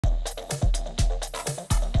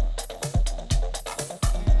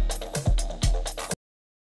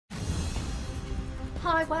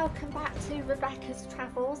Hi, welcome back to Rebecca's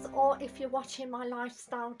Travels, or if you're watching my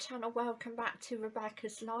lifestyle channel, welcome back to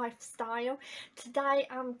Rebecca's Lifestyle. Today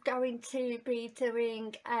I'm going to be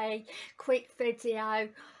doing a quick video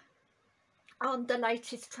on the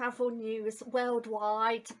latest travel news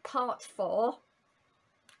worldwide, part 4.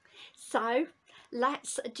 So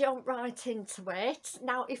let's jump right into it.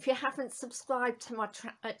 Now, if you haven't subscribed to my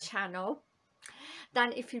channel,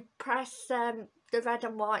 then if you press the red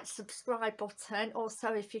and white subscribe button, also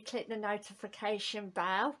if you click the notification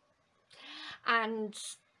bell, and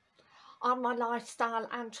on my lifestyle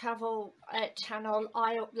and travel channel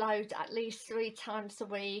I upload at least 3 times a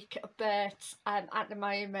week, but at the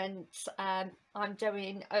moment I'm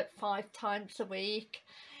doing 5 times a week.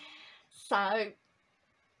 So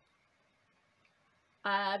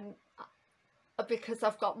because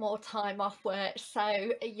I've got more time off work,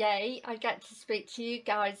 so yay, I get to speak to you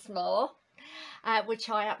guys more, which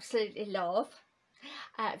I absolutely love,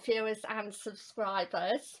 viewers and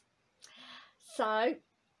subscribers. So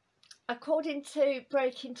according to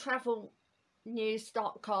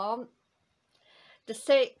breakingtravelnews.com, the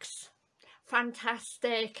 6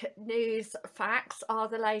 fantastic news facts are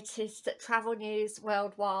the latest travel news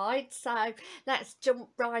worldwide. So let's jump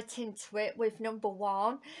right into it with number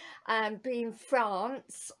 1, being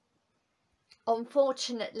France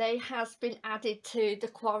unfortunately has been added to the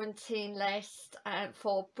quarantine list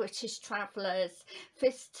for British travellers,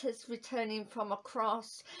 visitors returning from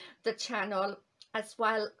across the channel, as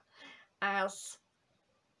well as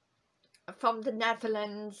from the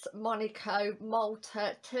Netherlands, Monaco,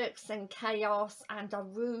 Malta, Turks and Caicos and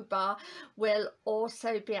Aruba will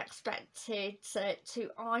also be expected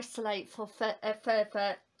to isolate for a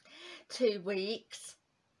further 2 weeks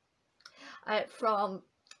from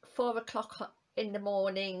 4 o'clock in the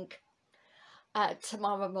morning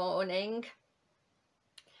tomorrow morning.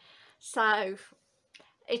 So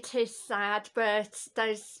it is sad, but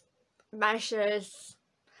those measures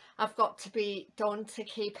have got to be done to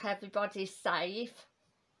keep everybody safe.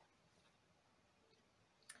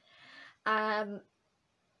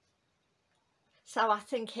 So I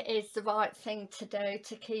think it is the right thing to do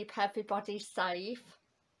to keep everybody safe.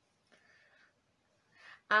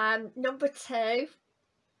 Number 2,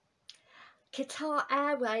 Qatar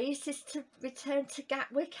Airways is to return to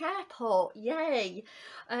Gatwick Airport. Yay!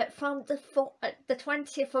 From the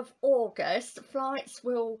 20th of August, flights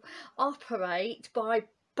will operate by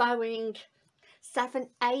Boeing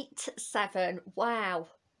 787. Wow!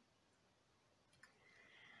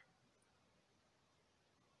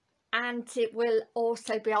 And it will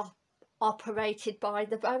also be operated by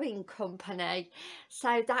the Boeing company.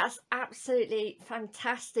 So that's absolutely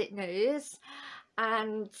fantastic news.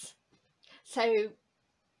 And so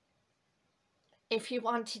if you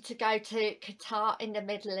wanted to go to Qatar in the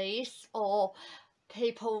Middle East, or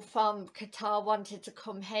people from Qatar wanted to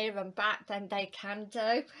come here and back, then they can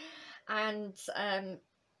do. And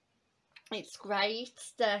it's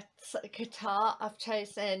great that Qatar have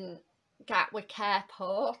chosen Gatwick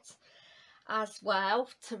Airport as well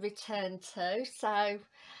to return to. So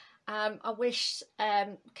I wish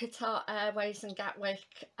Qatar Airways and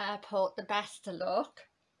Gatwick Airport the best of luck.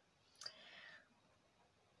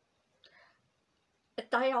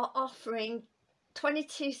 They are offering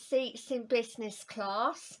 22 seats in business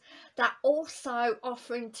class. They're also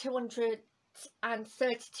offering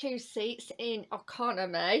 232 seats in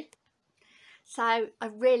economy. So I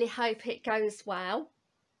really hope it goes well.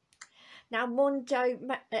 Now, Mundo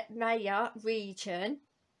Maya region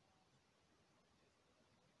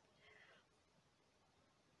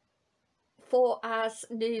for as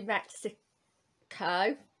New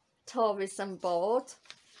Mexico Tourism Board.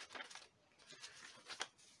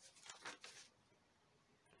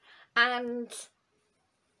 And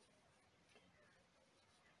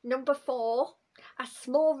number 4, a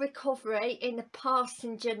small recovery in the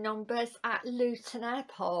passenger numbers at Luton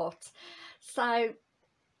Airport. So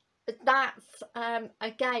that's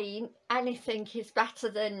again, anything is better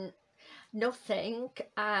than nothing,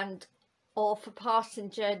 and or for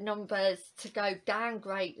passenger numbers to go down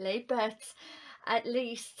greatly, but at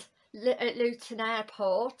least at Luton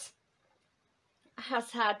Airport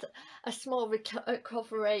has had a small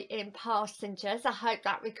recovery in passengers. I hope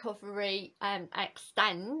that recovery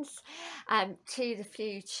extends to the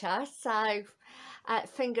future, so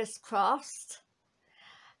fingers crossed.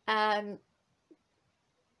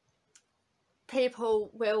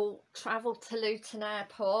 People will travel to Luton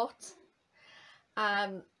Airport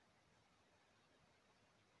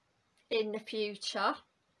in the future.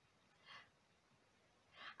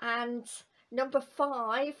 And number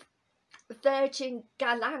 5, Virgin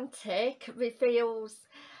Galactic reveals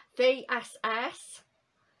VSS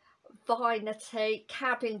vanity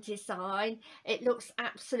cabin design. It looks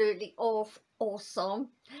absolutely awesome.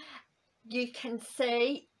 You can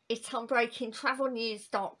see it on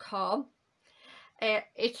breakingtravelnews.com.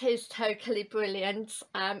 It is totally brilliant.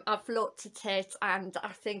 I've looked at it and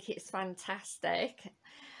I think it's fantastic.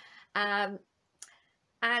 And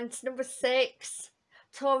number 6,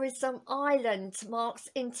 Tourism Ireland marks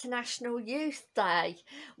International Youth Day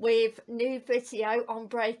with new video on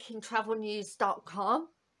breakingtravelnews.com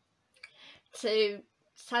to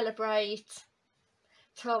celebrate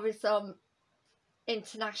Tourism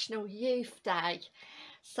International Youth Day.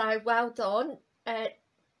 So well done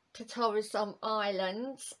to Tourism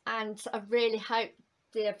Ireland, and I really hope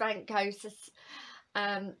the event goes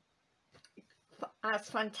as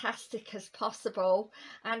fantastic as possible,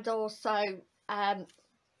 and also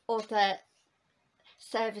other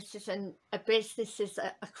services and businesses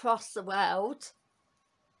across the world.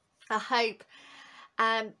 I hope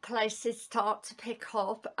places start to pick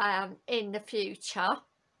up in the future.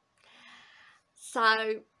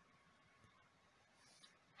 So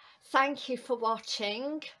thank you for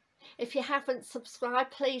watching. If you haven't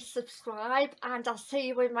subscribed, please subscribe, and I'll see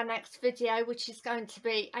you in my next video, which is going to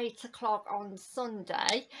be 8 o'clock on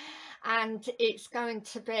Sunday, and it's going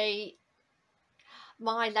to be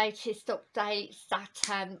my latest updates that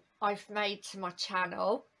I've made to my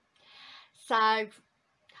channel. So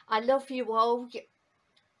I love you all,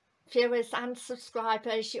 viewers and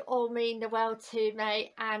subscribers. You all mean the world to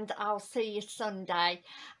me, and I'll see you Sunday.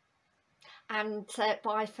 And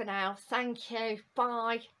bye for now. Thank you.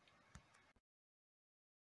 Bye.